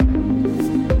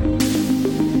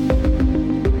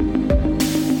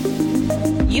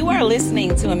You are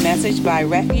listening to a message by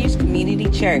Refuge Community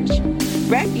Church.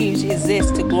 Refuge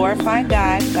exists to glorify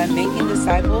God by making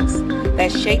disciples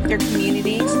that shape their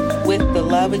communities with the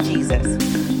love of Jesus.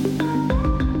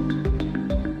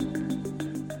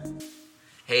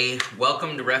 Hey,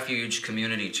 welcome to Refuge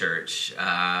Community Church.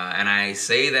 And I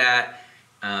say that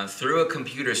through a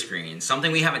computer screen,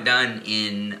 something we haven't done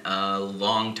in a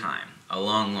long time, a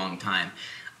long time.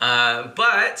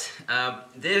 But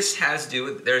this has to do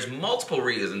with, there's multiple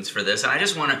reasons for this. And I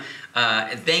just want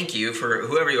to thank you for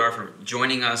whoever you are for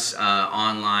joining us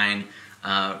online,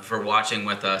 for watching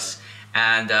with us.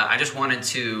 And I just want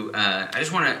to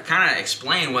kind of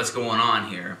explain what's going on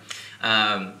here.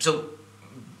 So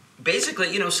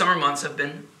basically, summer months have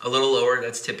been a little lower.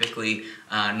 That's typically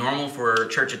normal for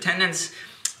church attendance.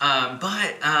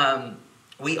 But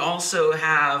we also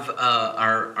have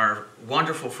our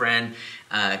wonderful friend,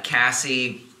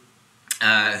 Cassie,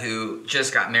 who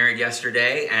just got married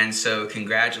yesterday. And so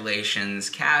congratulations,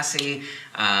 Cassie.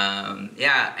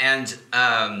 And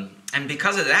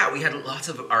because of that, we had lots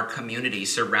of our community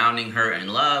surrounding her in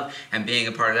love and being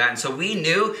a part of that. And so we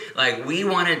knew, we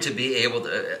wanted to be able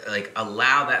to,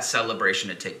 allow that celebration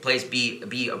to take place, be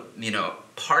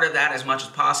part of that as much as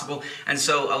possible. And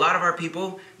so a lot of our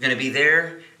people are going to be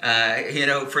there,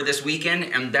 for this weekend,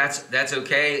 and that's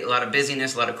okay. A lot of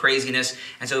busyness, a lot of craziness.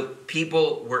 And so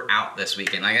people were out this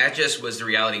weekend. That just was the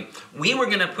reality. We were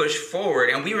going to push forward,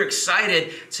 and we were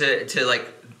excited to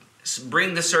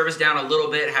bring the service down a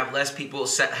little bit, have less people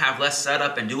have less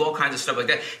setup, and do all kinds of stuff like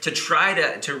that to try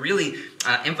to really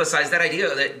emphasize that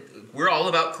idea that we're all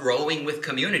about growing with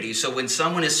community. So when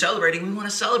someone is celebrating, we want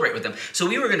to celebrate with them. So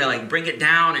we were going to bring it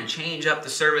down and change up the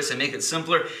service and make it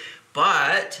simpler.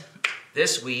 But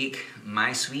this week,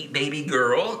 my sweet baby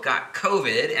girl got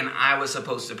COVID, and I was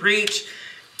supposed to preach.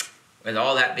 With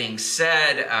all that being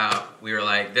said, we were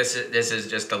like, this is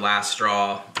just the last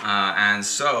straw, and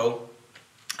so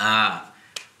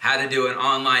had to do an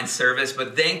online service.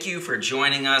 But thank you for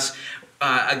joining us.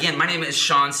 Again, my name is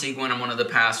Sean Seguin. I'm one of the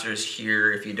pastors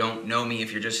here. If you don't know me,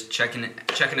 if you're just checking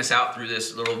us out through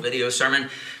this little video sermon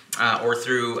or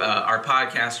through our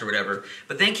podcast or whatever.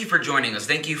 But thank you for joining us.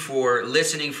 Thank you for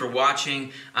listening, for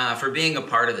watching, for being a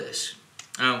part of this.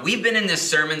 We've been in this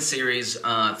sermon series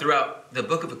throughout the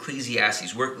book of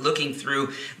Ecclesiastes. We're looking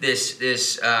through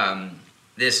this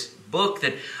book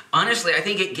that, honestly, I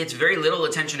think it gets very little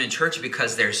attention in church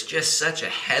because there's just such a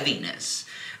heaviness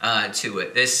to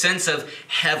it. This sense of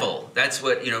hevel. That's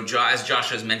what, as Josh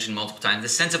has mentioned multiple times, the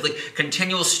sense of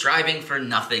continual striving for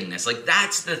nothingness.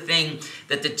 That's the thing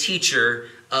that the teacher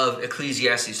of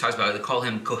Ecclesiastes talks about. They call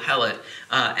him Kohelet.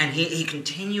 And he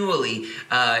continually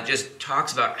just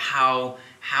talks about how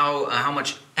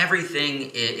much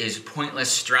everything is pointless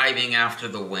striving after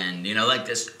the wind,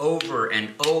 this over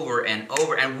and over and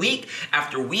over, and week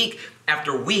after week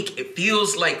after week, it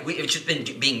feels like it's just been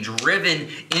being driven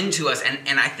into us.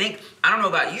 And I think, I don't know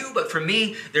about you, but for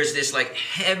me, there's this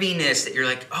heaviness that you're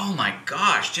oh my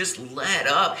gosh, just let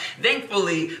up.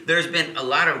 Thankfully, there's been a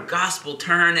lot of gospel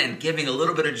turn and giving a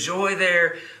little bit of joy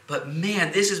there. But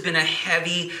man, this has been a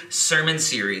heavy sermon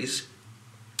series.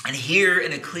 And here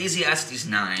in Ecclesiastes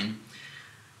 9,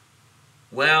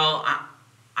 well,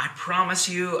 I promise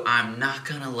you, I'm not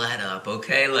going to let up,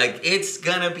 okay? It's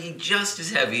going to be just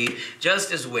as heavy,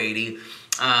 just as weighty.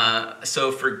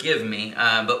 So forgive me,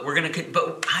 but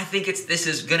I think this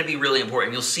is going to be really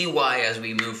important. You'll see why as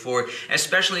we move forward.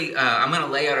 Especially, I'm going to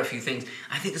lay out a few things.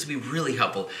 I think this will be really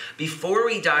helpful. Before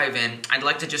we dive in, I'd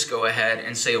like to just go ahead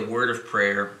and say a word of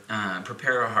prayer,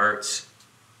 prepare our hearts,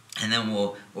 and then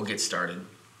we'll get started.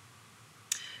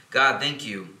 God, thank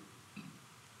you.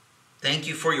 Thank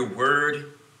you for your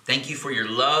word. Thank you for your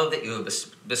love that you have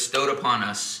bestowed upon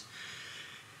us.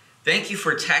 Thank you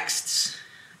for texts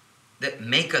that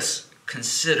make us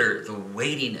consider the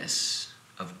weightiness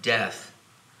of death,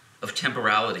 of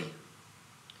temporality,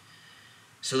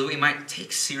 so that we might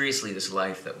take seriously this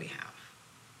life that we have.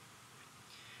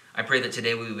 I pray that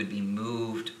today we would be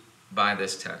moved by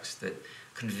this text, that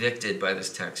convicted by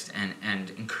this text, and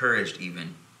encouraged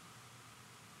even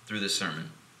through this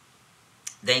sermon.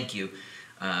 Thank you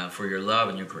for your love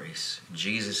and your grace. In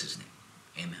Jesus' name,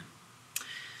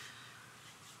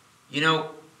 amen.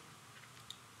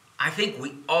 I think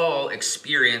we've all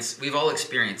experienced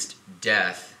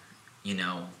death, in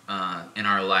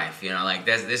our life.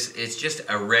 It's just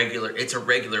a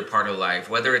regular part of life,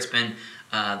 whether it's been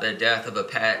the death of a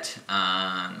pet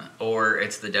or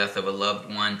it's the death of a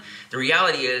loved one. The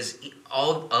reality is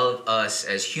all of us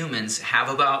as humans have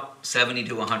about 70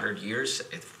 to 100 years,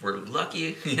 if we're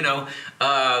lucky,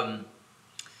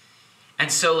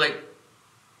 And so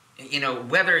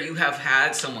whether you have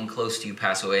had someone close to you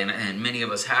pass away, and many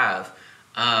of us have,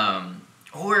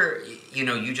 or,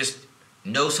 you just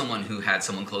know someone who had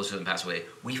someone close to them pass away,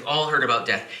 we've all heard about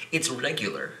death. It's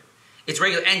regular. It's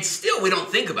regular, and still we don't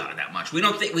think about it that much. We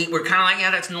don't think, we're kind of like, yeah,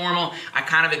 that's normal. I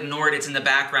kind of ignore it. It's in the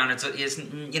background. It's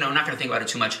I'm not going to think about it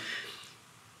too much.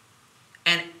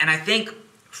 And I think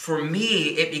for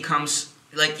me, it becomes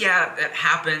like, yeah, that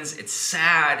happens. It's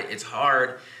sad. It's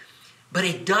hard. But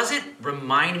it doesn't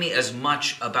remind me as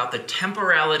much about the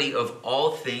temporality of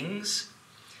all things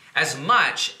as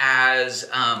much as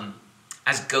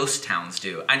ghost towns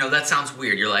do. I know that sounds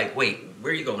weird. You're like, wait,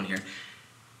 where are you going here?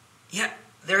 Yeah,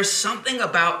 there's something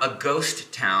about a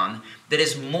ghost town that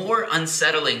is more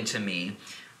unsettling to me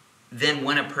than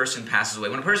when a person passes away.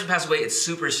 When a person passes away, it's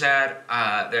super sad.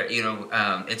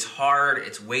 It's hard.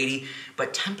 It's weighty.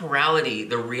 But temporality,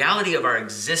 the reality of our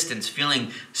existence,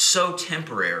 feeling so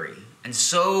temporary and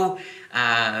so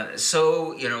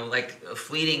like a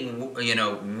fleeting,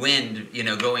 wind,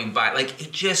 going by. Like,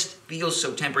 it just feels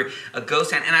so temporary. A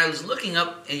ghost town. And I was looking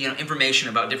up, information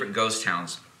about different ghost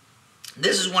towns.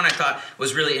 This is one I thought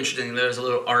was really interesting. There's a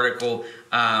little article,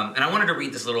 and I wanted to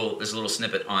read this little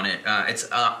snippet on it. It's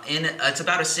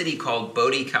about a city called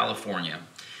Bodie, California.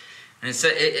 And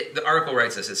the article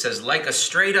writes this. It says, like a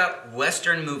straight-up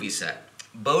Western movie set,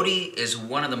 Bodie is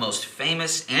one of the most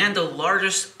famous and the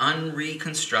largest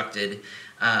unreconstructed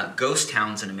ghost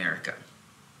towns in America.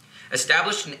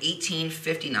 Established in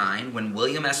 1859 when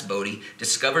William S. Bodie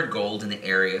discovered gold in the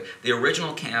area, the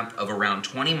original camp of around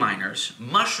 20 miners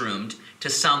mushroomed to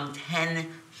some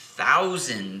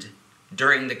 10,000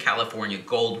 during the California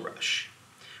gold rush.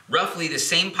 Roughly the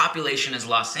same population as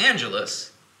Los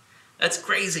Angeles. That's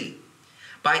crazy.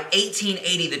 By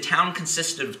 1880, the town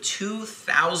consisted of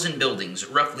 2,000 buildings,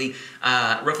 roughly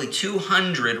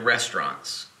 200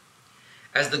 restaurants.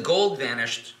 As the gold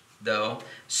vanished, though,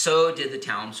 so did the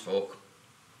townsfolk.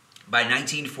 By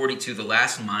 1942, the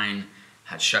last mine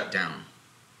had shut down.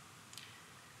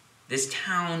 This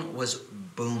town was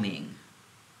booming,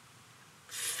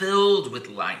 filled with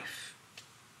life.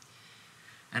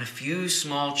 And a few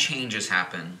small changes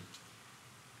happened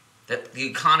that the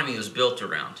economy was built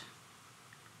around.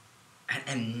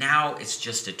 And now it's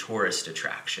just a tourist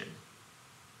attraction.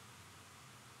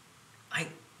 Like,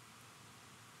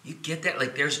 you get that?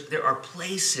 Like, there are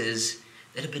places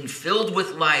that have been filled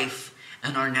with life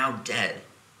and are now dead.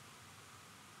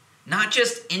 Not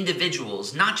just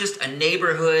individuals, not just a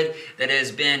neighborhood that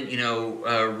has been,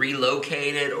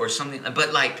 relocated or something,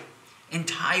 but like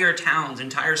entire towns,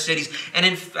 entire cities. And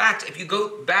in fact, if you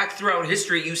go back throughout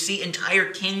history, you see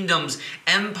entire kingdoms,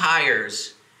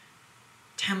 empires,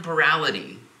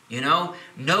 temporality,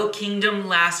 No kingdom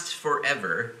lasts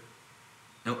forever.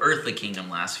 No earthly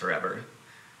kingdom lasts forever.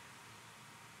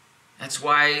 That's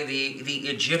why the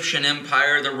Egyptian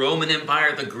Empire, the Roman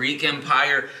Empire, the Greek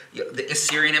Empire, the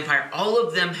Assyrian Empire, all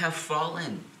of them have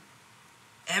fallen.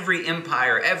 Every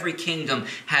empire, every kingdom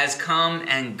has come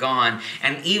and gone.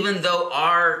 And even though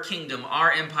our kingdom,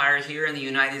 our empire here in the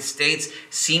United States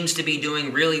seems to be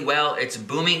doing really well, it's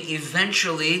booming,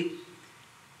 eventually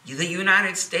the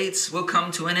United States will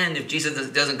come to an end if Jesus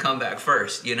doesn't come back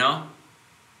first,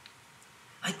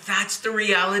 Like, that's the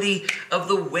reality of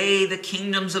the way the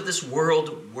kingdoms of this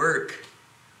world work.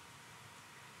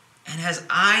 And as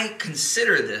I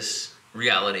consider this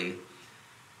reality,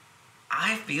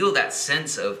 I feel that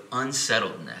sense of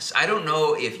unsettledness. I don't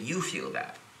know if you feel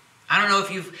that. I don't know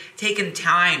if you've taken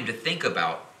time to think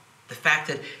about the fact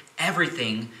that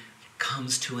everything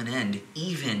comes to an end,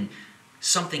 even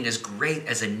something as great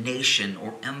as a nation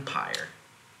or empire.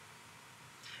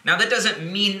 Now, that doesn't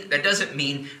mean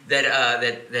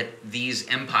that these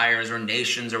empires or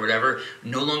nations or whatever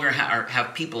no longer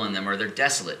have people in them, or they're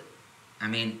desolate.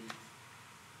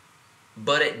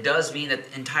 But it does mean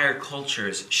that entire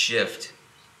cultures shift.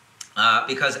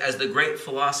 Because as the great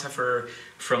philosopher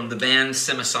from the band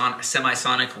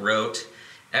Semisonic wrote,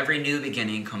 every new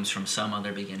beginning comes from some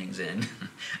other beginning's end.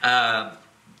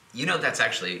 That's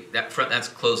actually, that's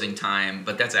closing time,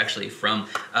 but that's actually from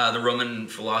the Roman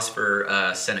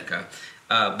philosopher Seneca.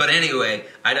 But anyway,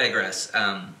 I digress.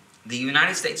 The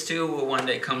United States, too, will one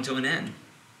day come to an end.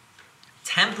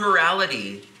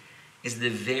 Temporality is the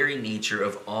very nature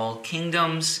of all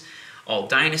kingdoms, all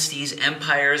dynasties,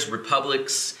 empires,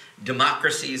 republics,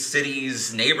 democracies,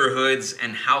 cities, neighborhoods,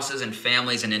 and houses and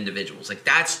families and individuals. Like,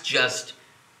 that's just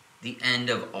the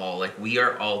end of all. Like, we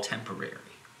are all temporary.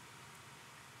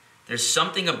 There's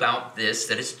something about this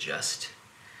that is just,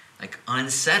 like,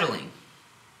 unsettling.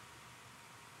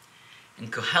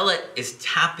 And Kohelet is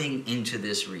tapping into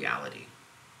this reality.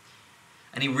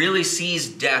 And And he really sees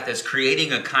death as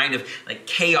creating a kind of like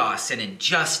chaos and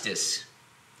injustice.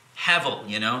 Hevel,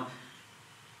 you know?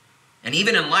 And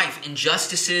even in life,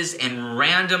 injustices and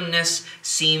randomness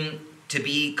seem to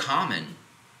be common.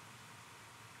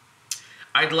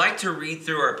 I'd like to read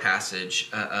through our passage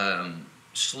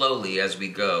slowly as we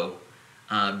go,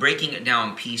 breaking it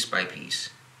down piece by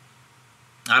piece.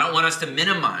 I don't want us to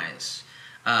minimize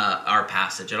our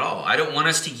passage at all. I don't want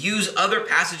us to use other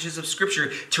passages of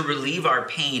Scripture to relieve our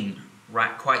pain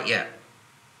right quite yet.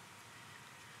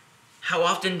 How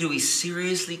often do we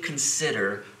seriously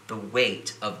consider the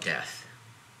weight of death?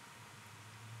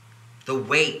 The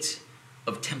weight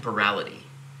of temporality?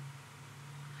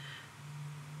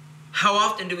 How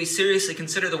often do we seriously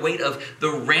consider the weight of the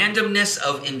randomness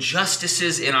of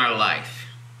injustices in our life?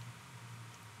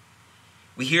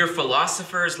 We hear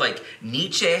philosophers like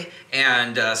Nietzsche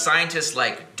and scientists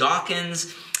like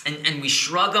Dawkins, and we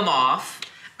shrug them off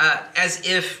as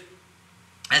if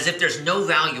there's no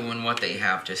value in what they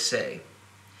have to say.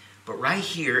 But right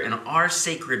here in our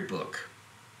sacred book,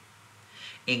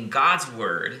 in God's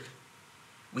Word,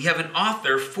 we have an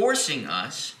author forcing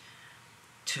us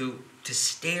to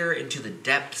stare into the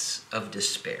depths of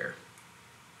despair.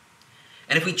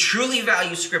 And if we truly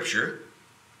value Scripture,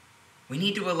 we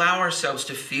need to allow ourselves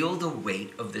to feel the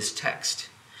weight of this text,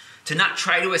 to not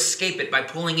try to escape it by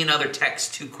pulling in other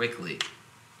texts too quickly.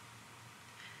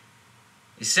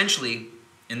 Essentially,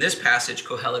 in this passage,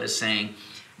 Kohelet is saying,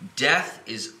 death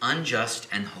is unjust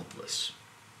and hopeless.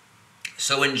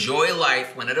 So enjoy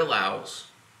life when it allows,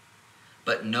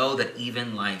 but know that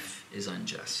even life is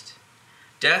unjust.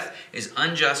 Death is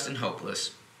unjust and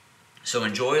hopeless, so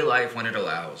enjoy life when it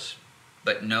allows,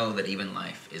 but know that even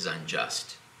life is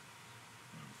unjust.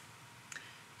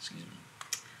 Excuse me.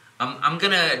 I'm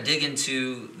gonna dig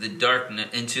into the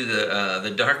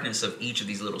darkness of each of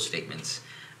these little statements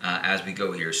as we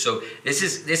go here. So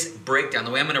this breakdown. The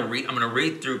way I'm gonna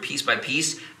read through piece by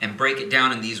piece and break it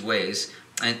down in these ways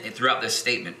and throughout this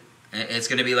statement. It's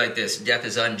gonna be like this: death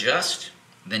is unjust,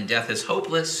 then death is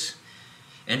hopeless.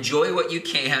 Enjoy what you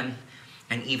can,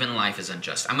 and even life is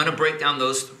unjust. I'm gonna break down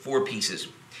those 4 pieces.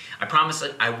 I promise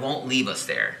that I won't leave us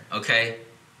there, okay?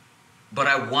 But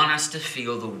I want us to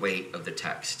feel the weight of the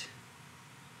text.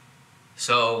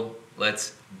 So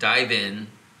let's dive in.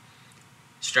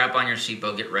 Strap on your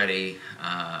seatbelt, get ready,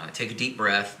 take a deep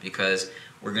breath, because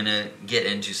we're going to get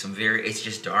into some it's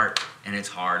just dark, and it's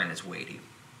hard, and it's weighty.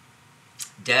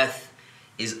 Death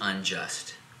is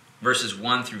unjust. Verses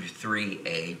 1 through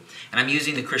 3a. And I'm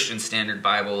using the Christian Standard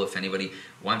Bible if anybody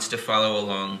wants to follow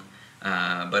along,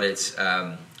 but it's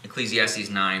Ecclesiastes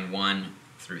 9, 1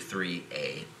 through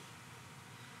 3a.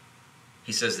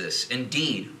 He says this: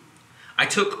 Indeed, I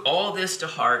took all this to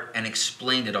heart and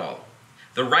explained it all.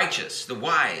 The righteous, the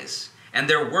wise, and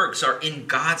their works are in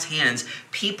God's hands.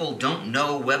 People don't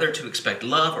know whether to expect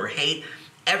love or hate.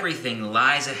 Everything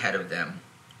lies ahead of them.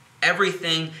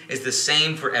 Everything is the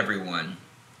same for everyone.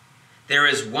 There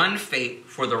is one fate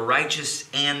for the righteous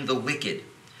and the wicked,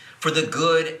 for the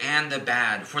good and the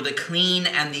bad, for the clean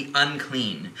and the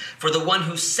unclean, for the one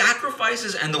who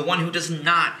sacrifices and the one who does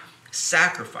not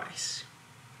sacrifice.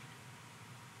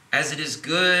 As it is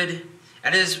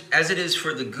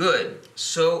for the good,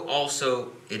 so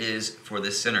also it is for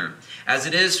the sinner. As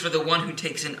it is for the one who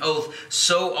takes an oath,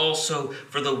 so also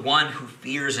for the one who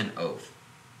fears an oath.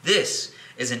 This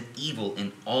is an evil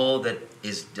in all that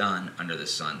is done under the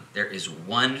sun. There is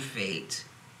one fate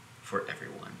for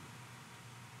everyone.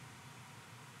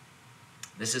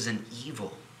 This is an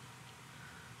evil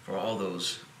for all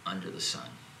those under the sun.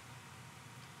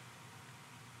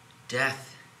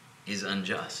 Death is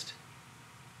unjust.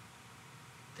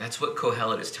 That's what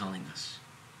Kohelet is telling us.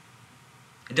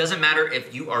 It doesn't matter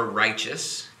if you are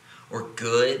righteous or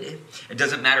good. It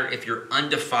doesn't matter if you're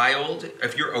undefiled.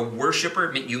 If you're a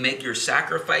worshiper, you make your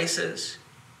sacrifices.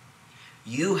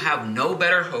 You have no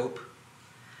better hope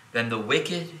than the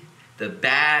wicked, the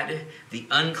bad, the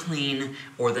unclean,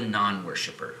 or the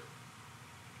non-worshiper.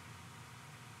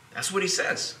 That's what he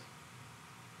says.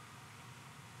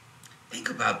 Think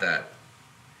about that.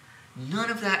 None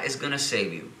of that is going to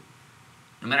save you.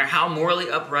 No matter how morally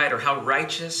upright or how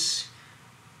righteous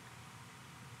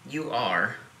you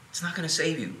are, it's not going to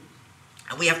save you.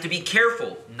 And we have to be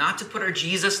careful not to put our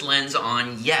Jesus lens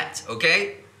on yet,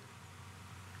 okay?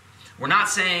 We're not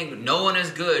saying no one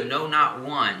is good, no, not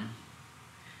one.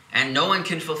 And no one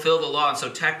can fulfill the law, and so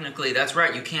technically, that's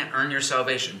right, you can't earn your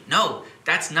salvation. No,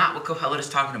 that's not what Kohelet is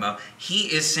talking about. He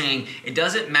is saying it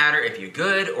doesn't matter if you're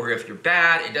good or if you're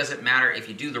bad. It doesn't matter if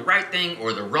you do the right thing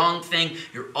or the wrong thing.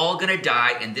 You're all going to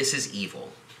die, and this is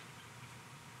evil.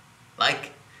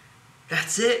 Like,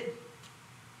 that's it.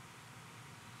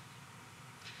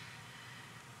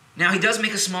 Now, he does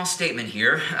make a small statement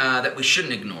here that we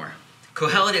shouldn't ignore.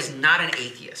 Kohelet is not an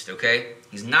atheist, okay?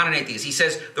 He's not an atheist. He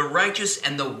says, the righteous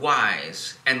and the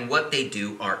wise and what they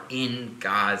do are in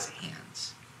God's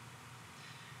hands.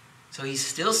 So he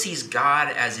still sees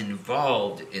God as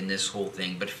involved in this whole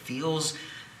thing, but feels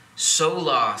so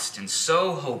lost and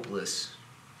so hopeless.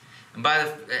 And by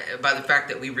the fact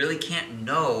that we really can't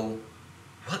know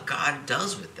what God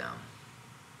does with them.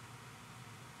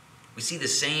 We see the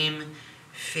same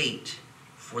fate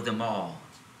for them all,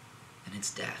 and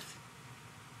it's death.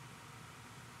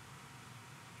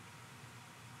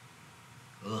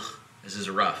 Ugh, this is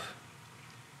rough.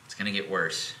 It's going to get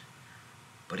worse.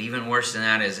 But even worse than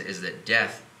that is that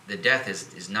death, the death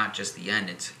is not just the end,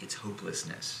 it's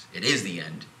hopelessness. It is the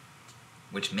end,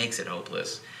 which makes it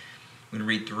hopeless. I'm going to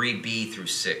read 3b through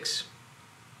 6.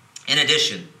 In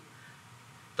addition,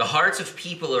 the hearts of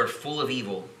people are full of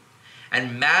evil,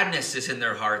 and madness is in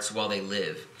their hearts while they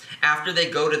live, after they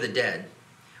go to the dead.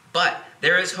 But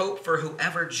there is hope for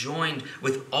whoever joined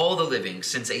with all the living,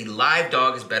 since a live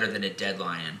dog is better than a dead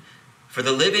lion. For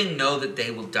the living know that they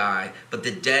will die, but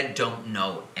the dead don't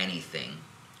know anything.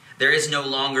 There is no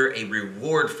longer a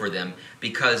reward for them,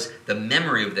 because the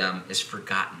memory of them is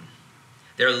forgotten.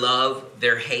 Their love,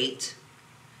 their hate,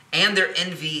 and their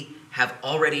envy have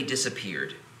already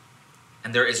disappeared,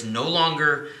 and there is no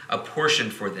longer a portion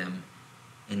for them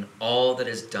in all that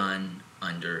is done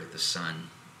under the sun.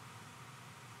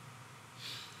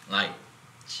 Like,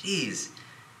 jeez.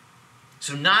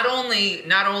 So not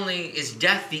only is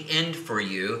death the end for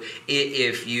you,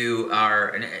 if you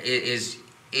are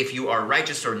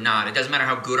righteous or not, it doesn't matter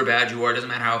how good or bad you are, it doesn't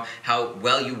matter how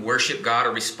well you worship God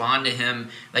or respond to Him.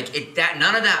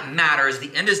 None of that matters.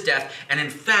 The end is death, and in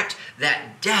fact,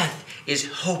 that death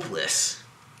is hopeless.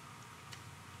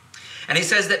 And he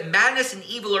says that madness and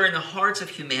evil are in the hearts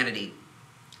of humanity,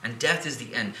 and death is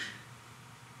the end.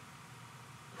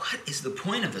 What is the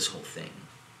point of this whole thing?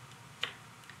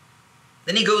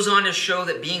 Then he goes on to show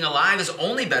that being alive is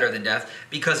only better than death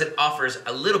because it offers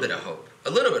a little bit of hope. A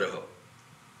little bit of hope.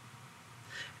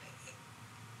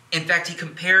 In fact, he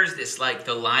compares this like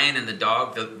the lion and the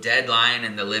dog, the dead lion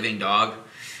and the living dog.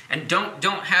 And I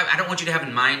don't want you to have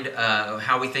in mind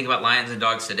how we think about lions and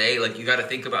dogs today. Like, you got to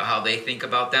think about how they think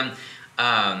about them.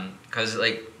 Because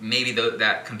maybe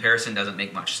that comparison doesn't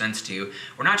make much sense to you.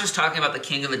 We're not just talking about the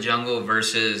king of the jungle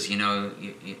versus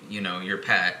your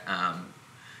pet.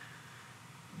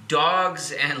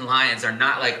 Dogs and lions are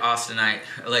not like Austinite.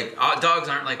 Dogs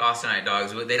aren't like Austinite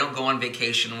dogs. They don't go on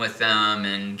vacation with them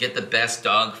and get the best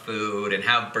dog food and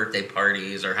have birthday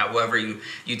parties or however you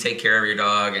take care of your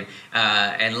dog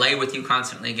and lay with you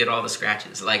constantly and get all the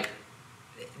scratches. Like,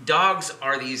 dogs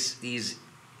are these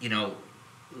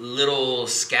little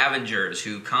scavengers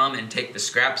who come and take the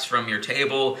scraps from your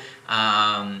table,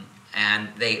 and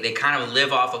they kind of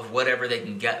live off of whatever they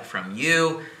can get from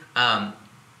you.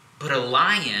 But a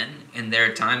lion in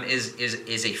their time is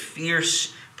a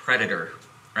fierce predator,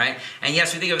 right? And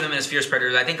yes, we think of them as fierce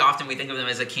predators. I think often we think of them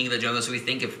as a king of the jungle, so we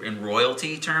think of in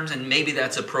royalty terms, and maybe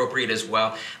that's appropriate as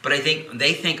well. But I think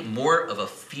they think more of a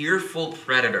fearful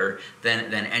predator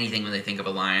than anything when they think of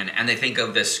a lion, and they think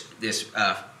of this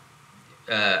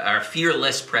our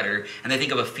fearless predator, and they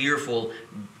think of a fearful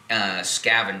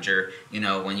scavenger,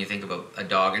 when you think of a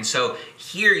dog. And so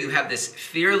here you have this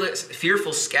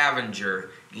fearful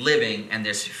scavenger living, and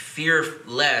this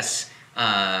fearless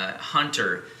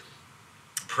hunter,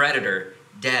 predator,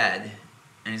 dead.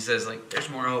 And he says, there's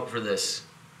more hope for this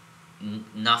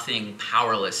nothing,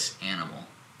 powerless animal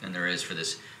than there is for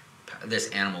this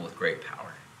animal with great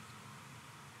power.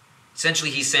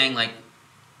 Essentially, he's saying,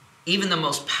 even the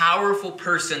most powerful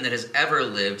person that has ever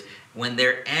lived, when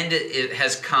their end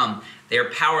has come,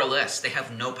 they're powerless. They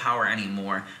have no power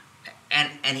anymore.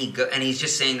 And he's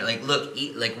just saying, look,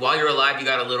 while you're alive, you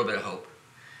got a little bit of hope.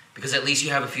 Because at least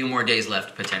you have a few more days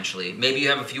left, potentially. Maybe you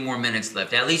have a few more minutes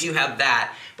left. At least you have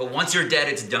that. But once you're dead,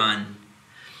 it's done.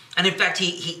 And in fact,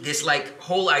 this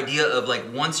whole idea of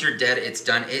once you're dead, it's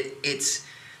done. It's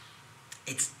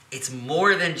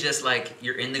more than just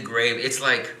you're in the grave. It's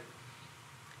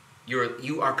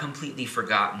you are completely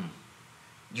forgotten.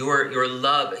 Your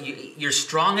love, your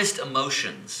strongest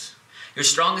emotions, your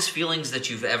strongest feelings that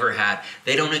you've ever had,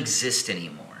 they don't exist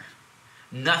anymore.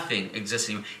 Nothing exists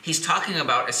anymore. He's talking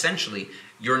about essentially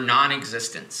your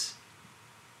non-existence.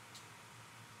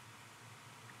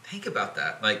 Think about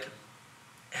that.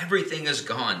 Everything is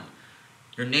gone.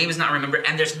 Your name is not remembered,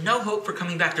 and there's no hope for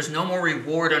coming back. There's no more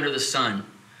reward under the sun.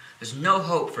 There's no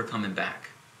hope for coming back.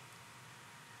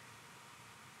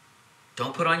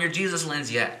 Don't put on your Jesus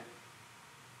lens yet.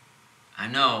 I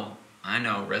know,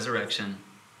 resurrection.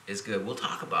 is good. We'll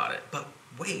talk about it. But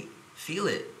wait, feel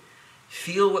it.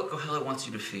 Feel what Kohelet wants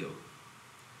you to feel.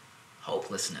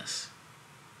 Hopelessness.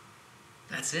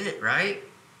 That's it, right?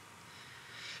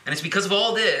 And it's because of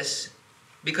all this,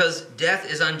 because death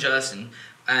is unjust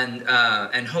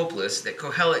and hopeless, that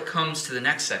Kohelet comes to the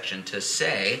next section to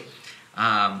say,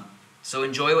 so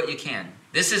enjoy what you can.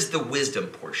 This is the wisdom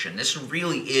portion. This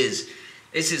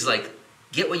is like,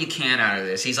 get what you can out of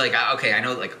this. He's like, okay, I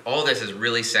know like all this is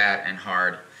really sad and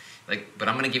hard, but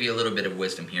I'm going to give you a little bit of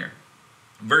wisdom here.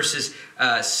 Verses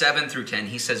 7 through 10,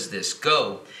 he says this,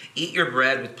 "Go, eat your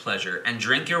bread with pleasure, and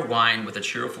drink your wine with a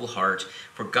cheerful heart,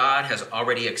 for God has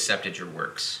already accepted your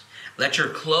works. Let your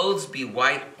clothes be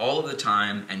white all of the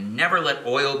time, and never let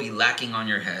oil be lacking on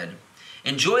your head.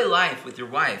 Enjoy life with your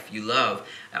wife you love,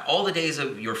 all the days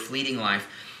of your fleeting life,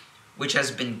 which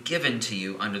has been given to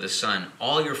you under the sun,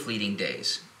 all your fleeting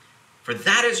days. For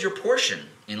that is your portion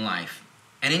in life,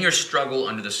 and in your struggle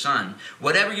under the sun.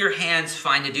 Whatever your hands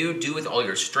find to do, do with all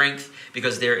your strength,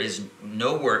 because there is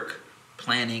no work,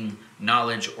 planning,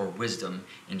 knowledge, or wisdom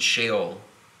in Sheol."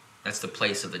 That's the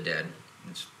place of the dead.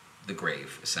 It's the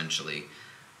grave, essentially,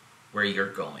 where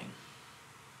you're going.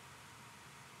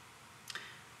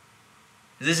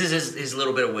 This is his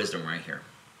little bit of wisdom right here.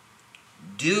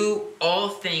 Do all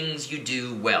things you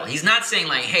do well. He's not saying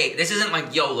like, hey, this isn't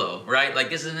like YOLO, right?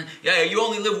 Like this isn't, yeah, you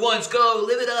only live once, go,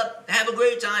 live it up, have a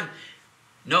great time.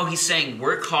 No, he's saying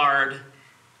work hard,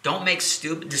 don't make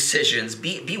stupid decisions,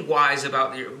 be wise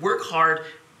about your, work hard,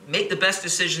 make the best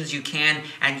decisions you can,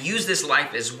 and use this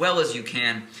life as well as you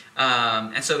can.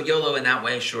 And so YOLO in that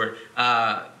way, sure.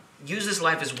 Use this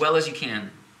life as well as you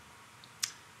can.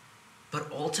 But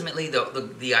ultimately,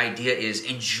 the idea is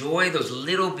enjoy those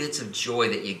little bits of joy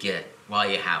that you get while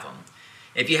you have them.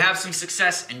 If you have some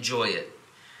success, enjoy it.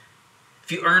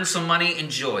 If you earn some money,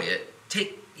 enjoy it.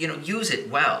 Use it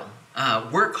well.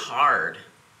 Work hard.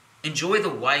 Enjoy the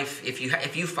wife. If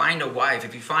you find a wife,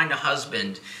 if you find a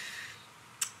husband,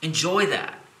 enjoy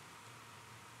that.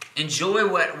 Enjoy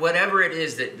whatever it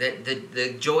is that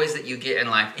the joys that you get in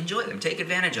life. Enjoy them. Take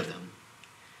advantage of them,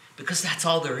 because that's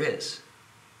all there is.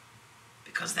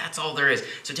 Because that's all there is.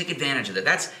 So take advantage of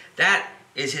that. That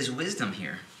is his wisdom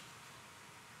here.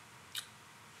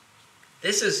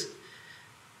 This is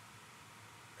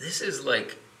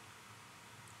like,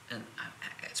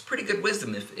 it's pretty good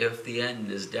wisdom if the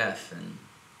end is death and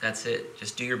that's it.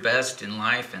 Just do your best in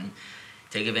life and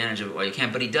take advantage of it while you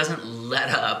can. But he doesn't let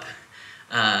up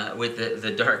with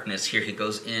the darkness here. He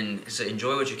goes in, so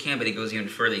enjoy what you can, but he goes even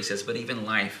further. He says, but even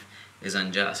life is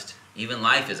unjust. Even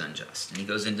life is unjust. And he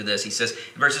goes into this. He says,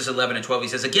 in verses 11 and 12, he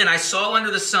says, "Again, I saw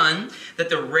under the sun that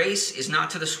the race is not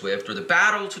to the swift, or the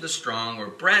battle to the strong, or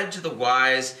bread to the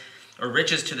wise, or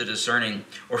riches to the discerning,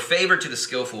 or favor to the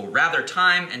skillful. Rather,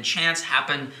 time and chance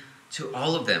happen to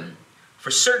all of them.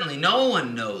 For certainly no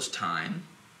one knows time.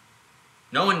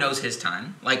 No one knows his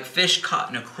time. Like fish caught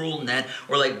in a cruel net,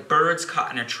 or like birds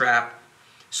caught in a trap,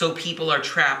 so people are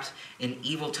trapped in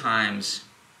evil times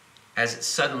as it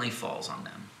suddenly falls on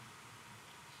them."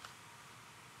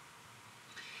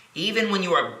 Even when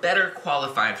you are better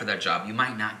qualified for that job, you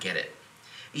might not get it.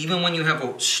 Even when you have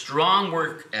a strong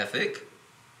work ethic,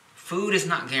 food is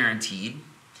not guaranteed.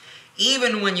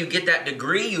 Even when you get that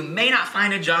degree, you may not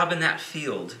find a job in that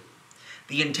field.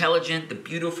 The intelligent, the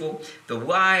beautiful, the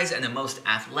wise, and the most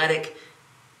athletic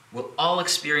will all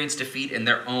experience defeat in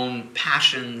their own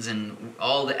passions and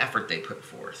all the effort they put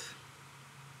forth.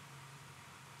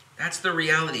 That's the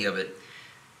reality of it.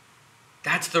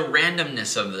 That's the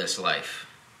randomness of this life.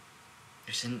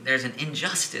 There's an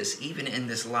injustice even in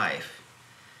this life.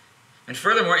 And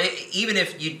furthermore, even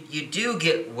if you do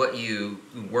get what you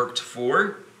worked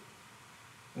for,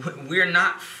 we're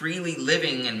not freely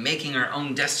living and making our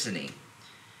own destiny.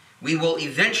 We will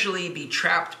eventually be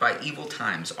trapped by evil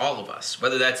times, all of us,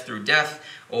 whether that's through death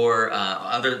or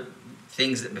other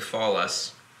things that befall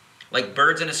us. Like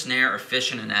birds in a snare or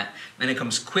fish in a net, and it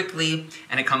comes quickly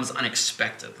and it comes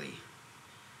unexpectedly.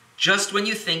 Just when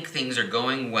you think things are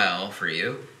going well for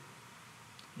you,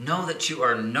 know that you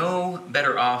are no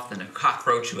better off than a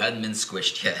cockroach who hadn't been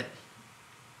squished yet.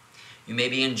 You may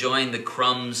be enjoying the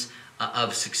crumbs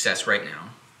of success right now,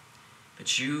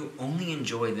 but you only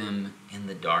enjoy them in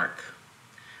the dark.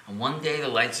 And one day the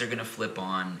lights are going to flip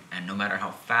on, and no matter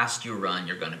how fast you run,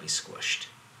 you're going to be squished.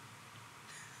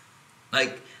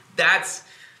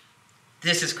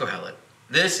 This is Kohelet.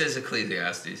 This is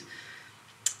Ecclesiastes.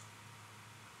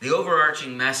 The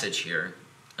overarching message here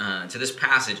to this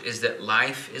passage is that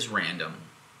life is random,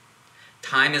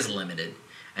 time is limited,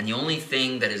 and the only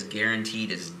thing that is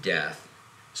guaranteed is death.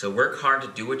 So work hard to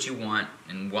do what you want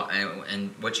and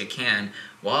what you can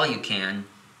while you can,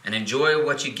 and enjoy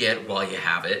what you get while you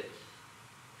have it,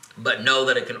 but know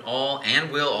that it can all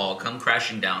and will all come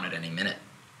crashing down at any minute.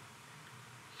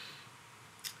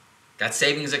 That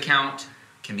savings account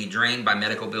can be drained by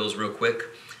medical bills real quick.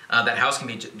 That house can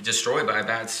be destroyed by a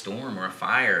bad storm or a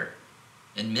fire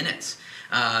in minutes.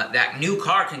 That new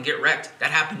car can get wrecked.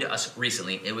 That happened to us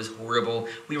recently. It was horrible.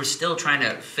 We were still trying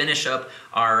to finish up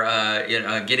our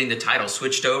getting the title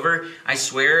switched over. I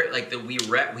swear, like we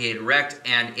had wrecked,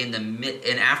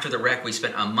 and after the wreck, we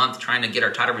spent a month trying to get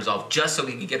our title resolved just so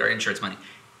we could get our insurance money.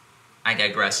 I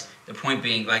digress. The point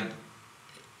being,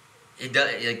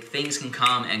 things can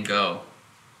come and go.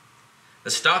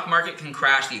 The stock market can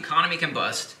crash. The economy can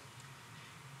bust.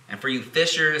 And for you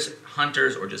fishers,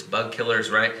 hunters, or just bug killers,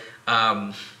 right?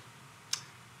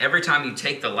 Every time you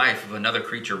take the life of another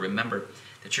creature, remember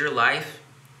that your life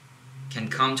can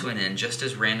come to an end just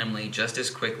as randomly, just as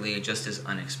quickly, just as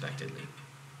unexpectedly.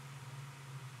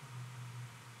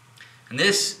 And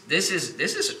this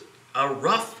is a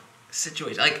rough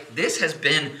situation. Like, this has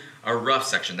been a rough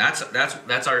section. That's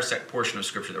our portion of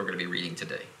scripture that we're going to be reading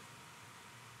today.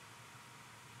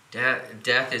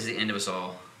 Death is the end of us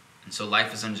all. And so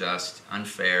life is unjust,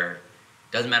 unfair.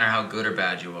 Doesn't matter how good or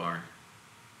bad you are.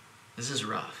 This is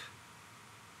rough.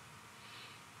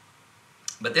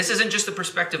 But this isn't just the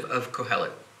perspective of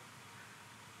Kohelet.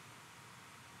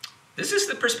 This is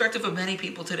the perspective of many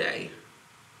people today.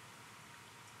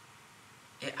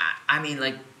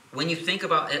 When you think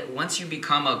about it, once you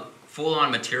become a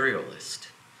full-on materialist,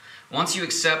 once you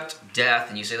accept death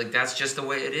and you say, that's just the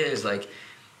way it is,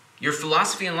 your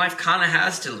philosophy in life kind of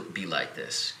has to be like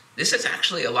this. This is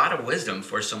actually a lot of wisdom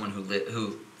for someone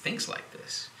who thinks like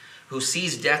this, who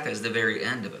sees death as the very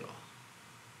end of it all.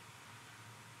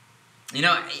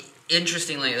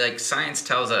 Interestingly, science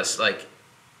tells us,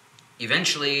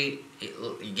 eventually,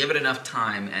 you give it enough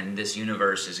time and this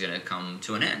universe is going to come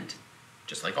to an end.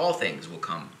 Just like all things will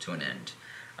come to an end.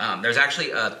 There's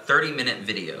actually a 30-minute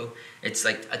video. It's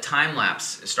like a time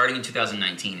lapse starting in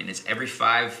 2019, and it's every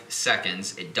 5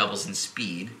 seconds. It doubles in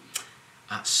speed.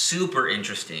 Super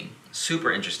interesting.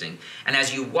 And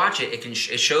as you watch it,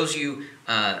 it shows you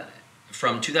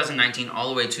from 2019 all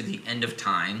the way to the end of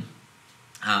time.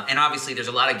 And obviously, there's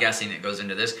a lot of guessing that goes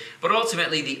into this. But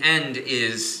ultimately, the end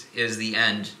is the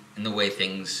end in the way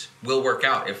things will work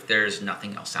out if there's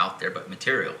nothing else out there but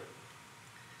material.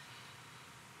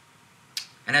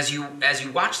 And as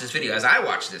you watch this video, as I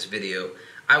watched this video,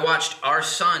 I watched our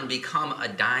sun become a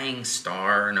dying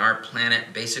star and our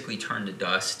planet basically turn to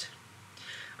dust.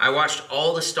 I watched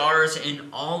all the stars in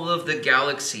all of the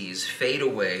galaxies fade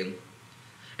away,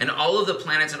 and all of the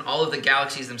planets and all of the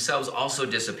galaxies themselves also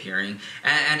disappearing.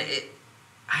 And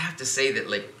I have to say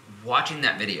that, watching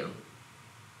that video,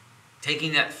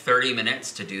 taking that 30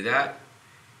 minutes to do that,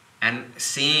 and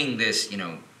seeing this,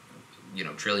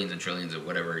 trillions and trillions of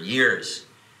whatever years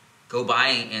go by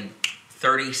in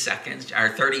 30 seconds or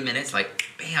 30 minutes,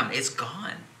 bam, it's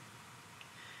gone.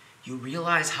 You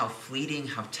realize how fleeting,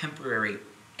 how temporary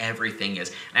everything is.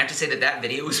 And I have to say that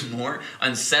video was more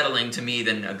unsettling to me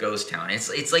than a ghost town.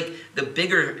 It's like the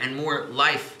bigger and more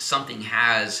life something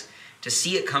has, to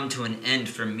see it come to an end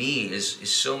for me is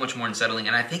so much more unsettling.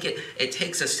 And I think it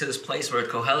takes us to this place where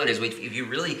Kohelet is. If you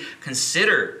really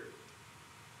consider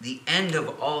the end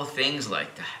of all things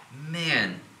like that,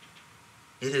 man,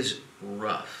 it is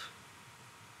rough.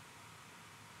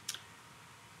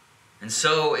 And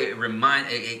so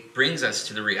it brings us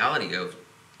to the reality of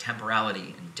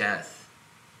temporality and death.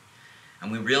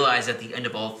 And we realize that the end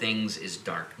of all things is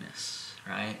darkness,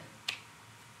 right?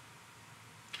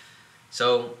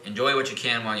 So enjoy what you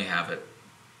can while you have it.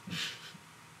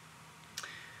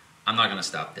 I'm not going to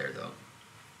stop there, though.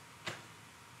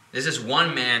 This is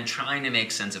one man trying to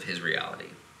make sense of his reality.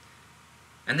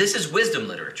 And this is wisdom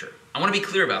literature. I want to be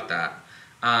clear about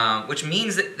that, which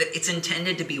means that it's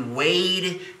intended to be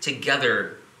weighed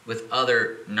together with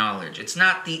other knowledge. It's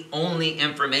not the only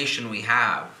information we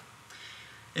have.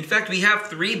 In fact, we have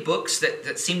 3 books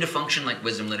that seem to function like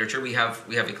wisdom literature. We have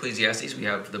Ecclesiastes, we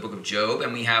have the book of Job,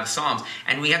 and we have Psalms.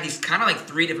 And we have these kind of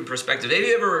 3 different perspectives. Have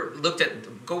you ever looked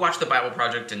at, go watch the Bible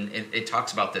Project, and it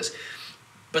talks about this.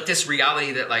 But this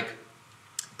reality that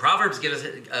Proverbs gives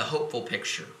us a hopeful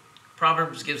picture.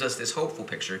 Proverbs gives us this hopeful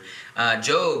picture.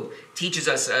 Job teaches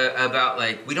us about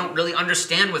we don't really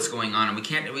understand what's going on, and we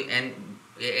can't,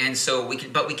 and so we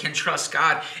can trust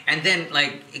God. And then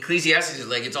Ecclesiastes is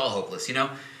it's all hopeless,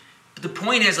 But the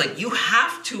point is you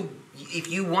have to, if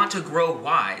you want to grow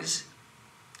wise,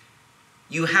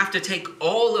 you have to take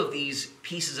all of these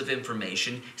pieces of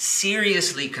information,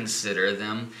 seriously consider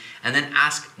them, and then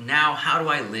ask, now, how do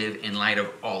I live in light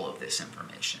of all of this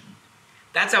information?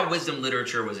 That's how wisdom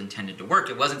literature was intended to work.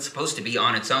 It wasn't supposed to be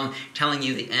on its own, telling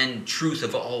you the end truth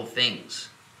of all things.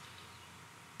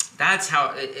 That's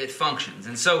how it functions.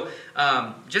 And so,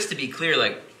 just to be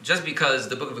clear, just because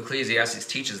the book of Ecclesiastes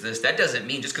teaches this, that doesn't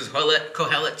mean, just because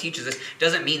Kohelet teaches this,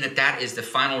 doesn't mean that that is the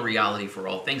final reality for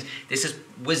all things. This is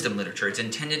wisdom literature. It's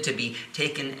intended to be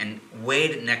taken and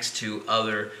weighed next to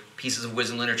other pieces of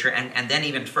wisdom literature, and then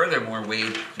even furthermore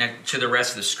weighed next to the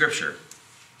rest of the scripture.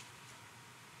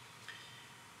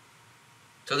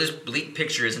 So this bleak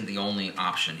picture isn't the only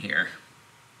option here.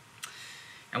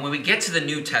 And when we get to the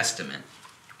New Testament,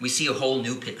 we see a whole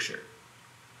new picture.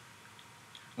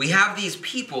 We have these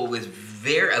people with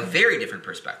a very different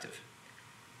perspective.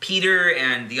 Peter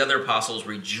and the other apostles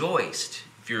rejoiced,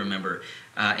 if you remember,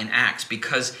 in Acts,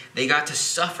 because they got to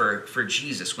suffer for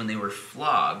Jesus when they were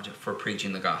flogged for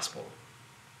preaching the gospel.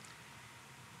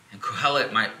 And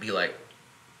Kohelet might be like,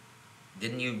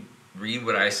 didn't you read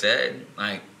what I said?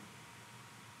 Like,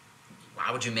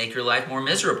 why would you make your life more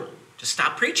miserable? Just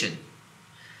stop preaching.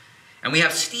 And we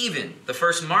have Stephen, the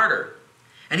first martyr.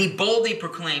 And he boldly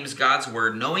proclaims God's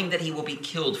word, knowing that he will be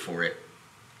killed for it.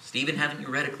 Stephen, haven't you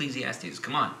read Ecclesiastes?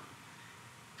 Come on.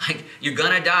 Like, you're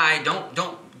going to die.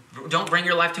 Don't bring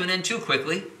your life to an end too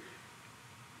quickly.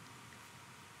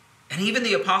 And even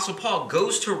the Apostle Paul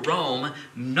goes to Rome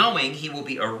knowing he will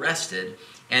be arrested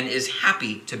and is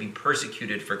happy to be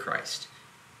persecuted for Christ.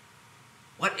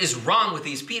 What is wrong with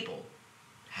these people?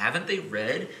 Haven't they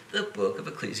read the book of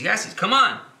Ecclesiastes? Come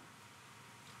on.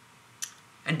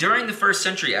 And during the first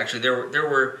century, actually,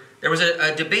 there was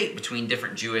a debate between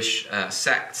different Jewish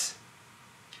sects.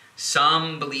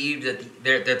 Some believed that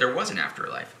there was an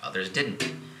afterlife. Others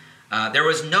didn't. There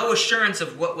was no assurance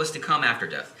of what was to come after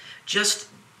death. Just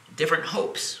different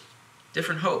hopes.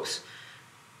 Different hopes.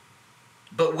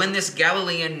 But when this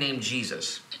Galilean named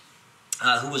Jesus,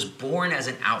 who was born as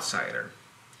an outsider,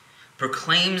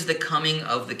 proclaims the coming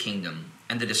of the kingdom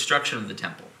and the destruction of the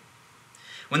temple,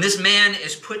 when this man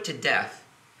is put to death,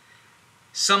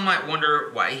 some might wonder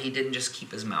why he didn't just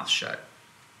keep his mouth shut.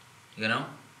 You know?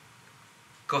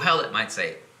 Kohelet might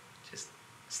say, just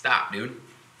stop, dude.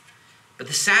 But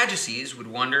the Sadducees would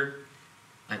wonder,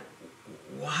 like,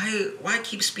 why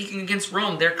keep speaking against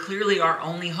Rome? They're clearly our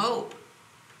only hope.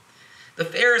 The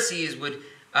Pharisees would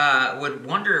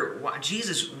wonder,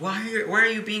 Jesus, why are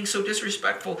you being so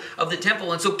disrespectful of the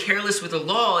temple and so careless with the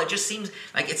law? It seems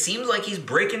like he's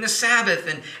breaking the Sabbath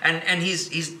and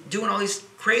he's doing all these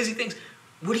crazy things.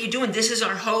 What are you doing? This is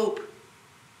our hope.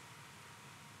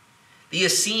 The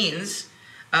Essenes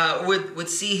would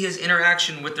see his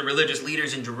interaction with the religious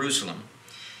leaders in Jerusalem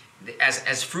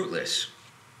as fruitless.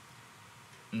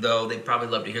 Though they'd probably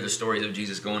love to hear the stories of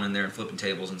Jesus going in there and flipping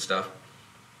tables and stuff.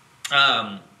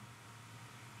 But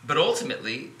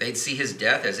ultimately, they'd see his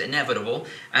death as inevitable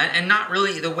and not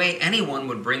really the way anyone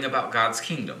would bring about God's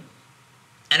kingdom.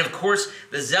 And of course,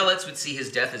 the Zealots would see his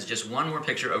death as just one more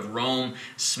picture of Rome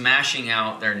smashing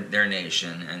out their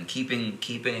nation and keeping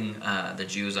the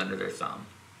Jews under their thumb.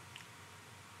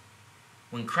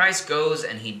 When Christ goes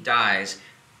and he dies,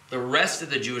 the rest of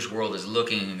the Jewish world is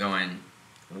looking and going,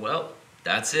 well,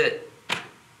 that's it.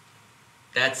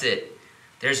 That's it.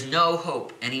 There's no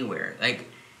hope anywhere. Like,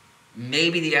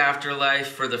 maybe the afterlife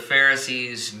for the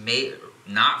Pharisees,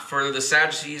 not for the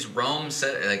Sadducees. Rome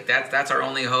said, like, that's our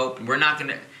only hope. We're not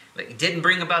going to, like, it didn't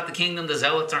bring about the kingdom. The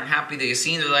Zealots aren't happy. The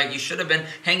Essenes are like, you should have been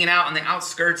hanging out on the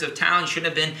outskirts of town. You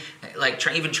shouldn't have been, like,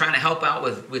 even trying to help out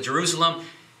with Jerusalem.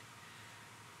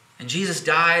 And Jesus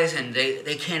dies, and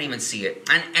they can't even see it.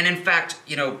 And in fact,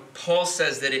 Paul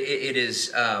says that it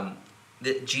is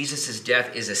that Jesus'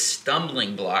 death is a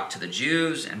stumbling block to the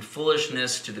Jews and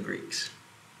foolishness to the Greeks.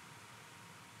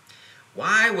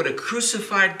 Why would a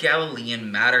crucified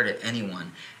Galilean matter to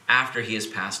anyone after he has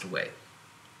passed away?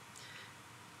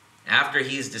 After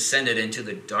he has descended into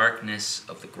the darkness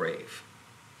of the grave?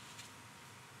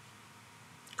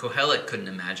 Kohelet couldn't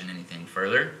imagine anything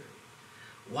further.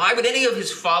 Why would any of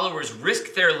his followers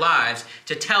risk their lives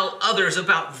to tell others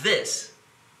about this?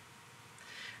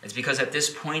 It's because at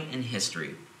this point in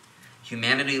history,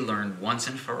 humanity learned once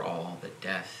and for all that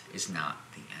death is not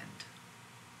the end.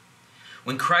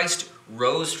 When Christ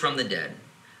rose from the dead,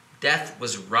 death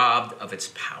was robbed of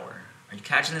its power. Are you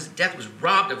catching this? Death was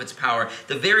robbed of its power.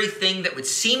 The very thing that would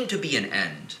seem to be an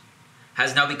end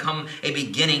has now become a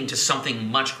beginning to something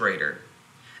much greater.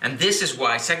 And this is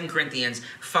why 2 Corinthians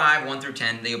 5, 1 through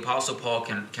 10, the Apostle Paul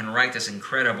can write this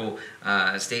incredible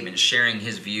statement, sharing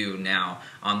his view now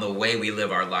on the way we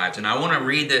live our lives. And I want to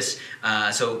read this,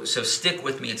 so stick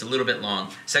with me. It's a little bit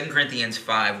long. 2 Corinthians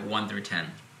 5, 1 through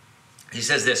 10. He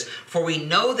says this, "For we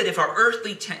know that if our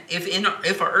earthly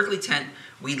tent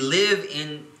we live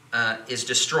in is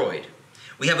destroyed,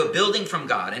 we have a building from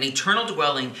God, an eternal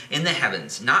dwelling in the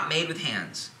heavens, not made with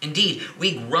hands. Indeed,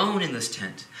 we groan in this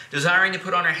tent, desiring to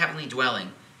put on our heavenly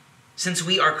dwelling. Since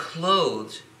we are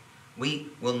clothed, we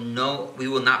will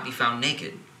not be found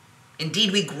naked.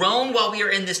 Indeed, we groan while we are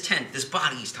in this tent," this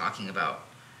body he's talking about,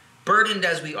 "burdened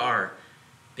as we are,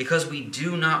 because we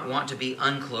do not want to be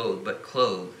unclothed, but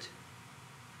clothed.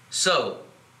 So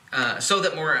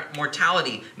that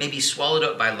mortality may be swallowed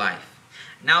up by life.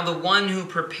 Now the one who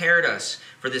prepared us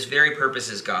for this very purpose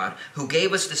is God, who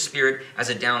gave us the Spirit as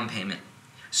a down payment.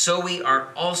 So we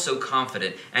are also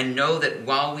confident and know that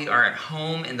while we are at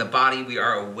home in the body, we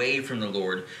are away from the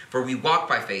Lord, for we walk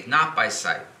by faith, not by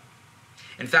sight.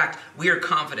 In fact, we are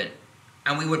confident,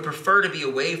 and we would prefer to be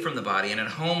away from the body and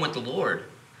at home with the Lord.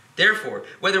 Therefore,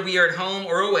 whether we are at home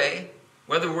or away,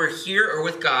 whether we're here or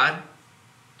with God,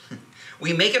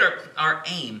 we make it our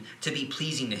aim to be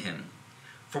pleasing to Him.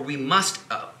 For we must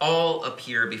all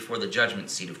appear before the judgment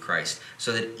seat of Christ,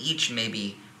 so that each may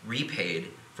be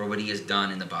repaid for what he has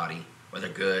done in the body, whether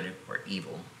good or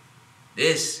evil."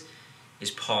 This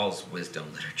is Paul's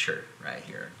wisdom literature right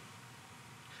here.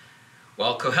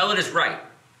 While Kohelet is right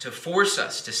to force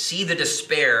us to see the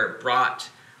despair brought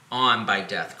on by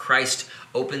death, Christ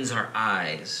opens our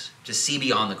eyes to see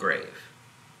beyond the grave,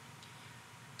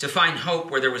 to find hope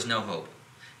where there was no hope,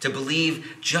 to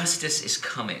believe justice is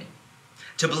coming,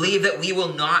 to believe that we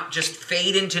will not just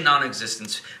fade into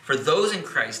non-existence. For those in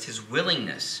Christ, His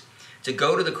willingness to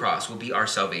go to the cross will be our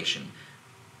salvation.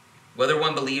 Whether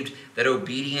one believed that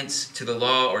obedience to the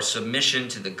law or submission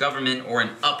to the government or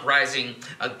an uprising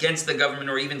against the government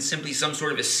or even simply some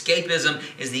sort of escapism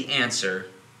is the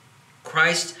answer,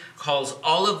 Christ calls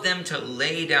all of them to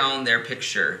lay down their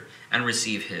picture and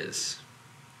receive His.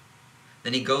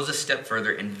 Then He goes a step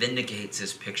further and vindicates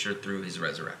His picture through His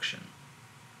resurrection.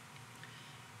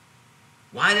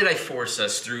 Why did I force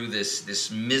us through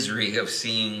this misery of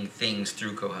seeing things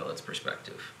through Kohelet's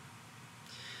perspective?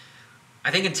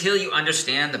 I think until you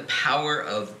understand the power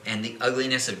of and the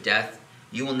ugliness of death,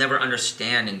 you will never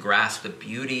understand and grasp the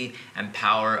beauty and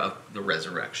power of the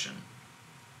resurrection.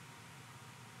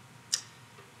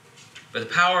 But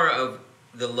the power of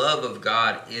the love of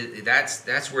God,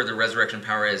 that's where the resurrection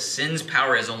power is. Sin's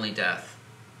power is only death.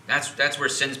 That's where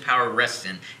sin's power rests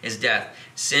in, is death.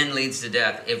 Sin leads to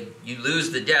death. If you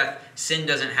lose the death, sin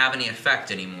doesn't have any effect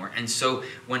anymore. And so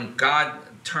when God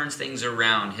turns things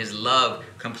around, His love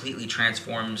completely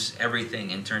transforms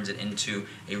everything and turns it into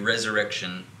a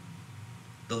resurrection.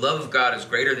 The love of God is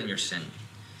greater than your sin.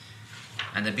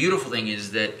 And the beautiful thing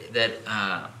is that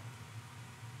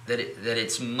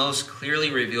it's most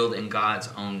clearly revealed in God's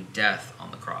own death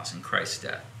on the cross, in Christ's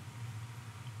death.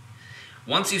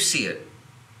 Once you see it,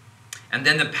 and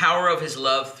then the power of His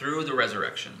love through the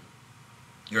resurrection,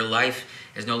 your life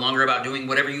is no longer about doing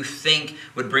whatever you think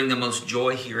would bring the most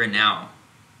joy here and now,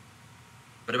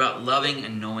 but about loving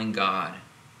and knowing God,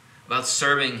 about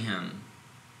serving Him.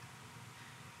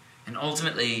 And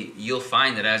ultimately, you'll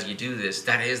find that as you do this,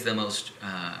 that is the most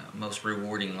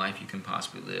rewarding life you can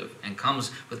possibly live, and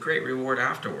comes with great reward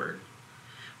afterward.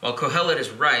 While Kohelet is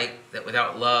right that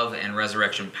without love and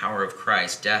resurrection power of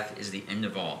Christ, death is the end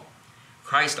of all,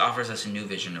 Christ offers us a new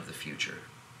vision of the future.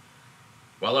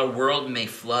 While our world may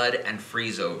flood and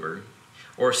freeze over,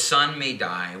 or sun may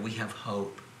die, we have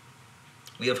hope.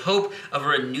 We have hope of a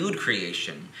renewed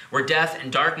creation, where death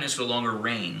and darkness no longer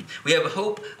reign. We have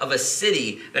hope of a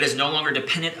city that is no longer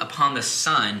dependent upon the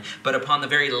sun, but upon the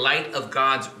very light of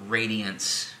God's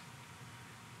radiance.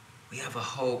 We have a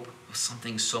hope of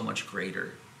something so much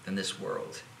greater than this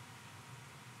world.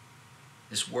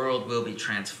 This world will be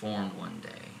transformed one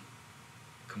day,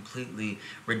 completely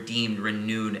redeemed,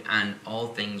 renewed, and all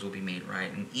things will be made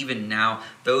right. And even now,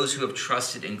 those who have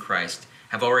trusted in Christ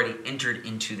have already entered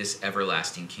into this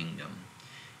everlasting kingdom.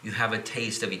 You have a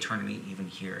taste of eternity even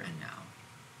here and now.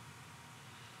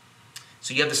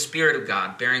 So you have the Spirit of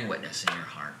God bearing witness in your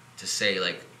heart to say,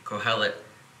 like Kohelet,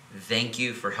 thank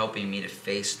you for helping me to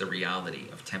face the reality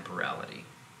of temporality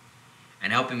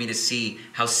and helping me to see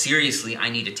how seriously I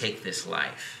need to take this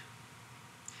life.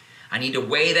 I need to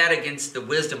weigh that against the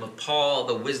wisdom of Paul,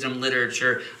 the wisdom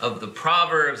literature of the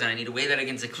Proverbs, and I need to weigh that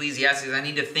against Ecclesiastes. I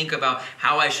need to think about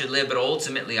how I should live, but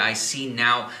ultimately I see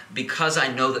now, because I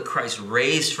know that Christ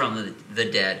raised from the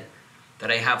dead,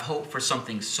 that I have hope for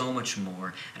something so much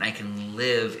more, and I can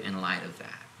live in light of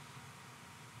that.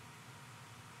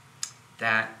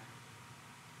 That,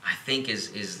 I think,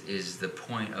 is the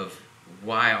point of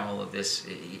why all of this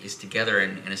is together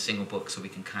in a single book, so we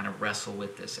can kind of wrestle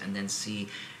with this and then see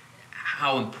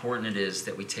how important it is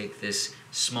that we take this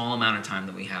small amount of time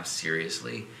that we have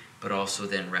seriously, but also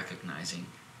then recognizing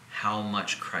how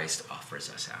much Christ offers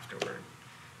us afterward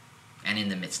and in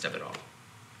the midst of it all.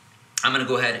 I'm going to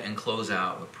go ahead and close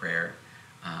out with prayer,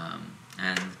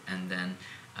 and then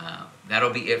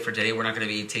that'll be it for today. We're not going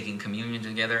to be taking communion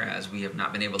together, as we have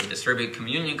not been able to distribute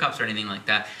communion cups or anything like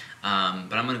that, but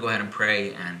I'm going to go ahead and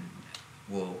pray, and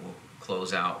we'll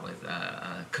close out with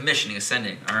commissioning,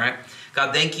 ascending. All right?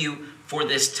 God, thank you for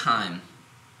this time.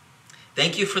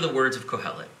 Thank you for the words of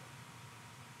Kohelet,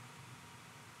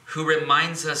 who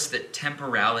reminds us that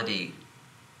temporality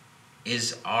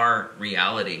is our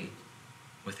reality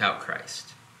without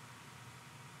Christ.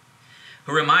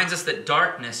 Who reminds us that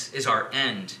darkness is our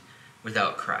end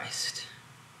without Christ.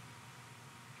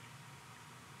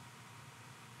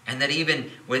 And that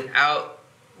even without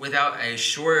a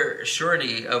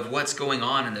surety of what's going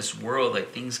on in this world,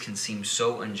 like, things can seem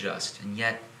so unjust. And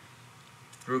yet,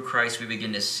 through Christ, we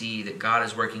begin to see that God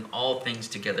is working all things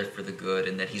together for the good,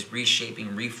 and that he's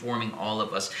reshaping, reforming all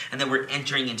of us, and that we're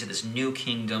entering into this new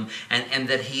kingdom, and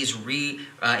that he's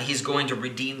going to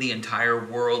redeem the entire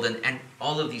world, and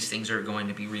all of these things are going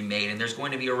to be remade, and there's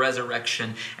going to be a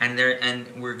resurrection, and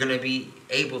we're going to be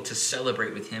able to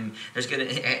celebrate with him. There's going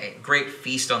to be a great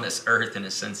feast on this earth, in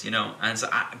a sense, And so,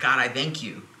 God, I thank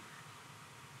you.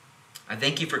 I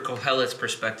thank you for Kohelet's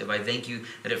perspective. I thank you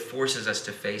that it forces us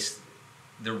to face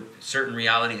the certain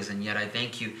realities, and yet I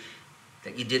thank you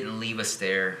that you didn't leave us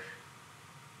there,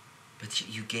 but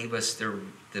you gave us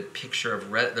the picture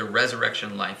of the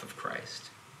resurrection life of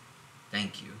Christ.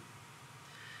 Thank you.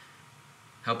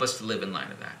 Help us to live in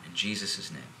light of that. In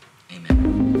Jesus' name,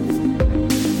 amen.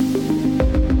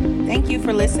 Thank you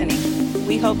for listening.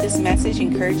 We hope this message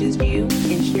encourages you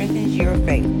and strengthens your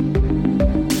faith.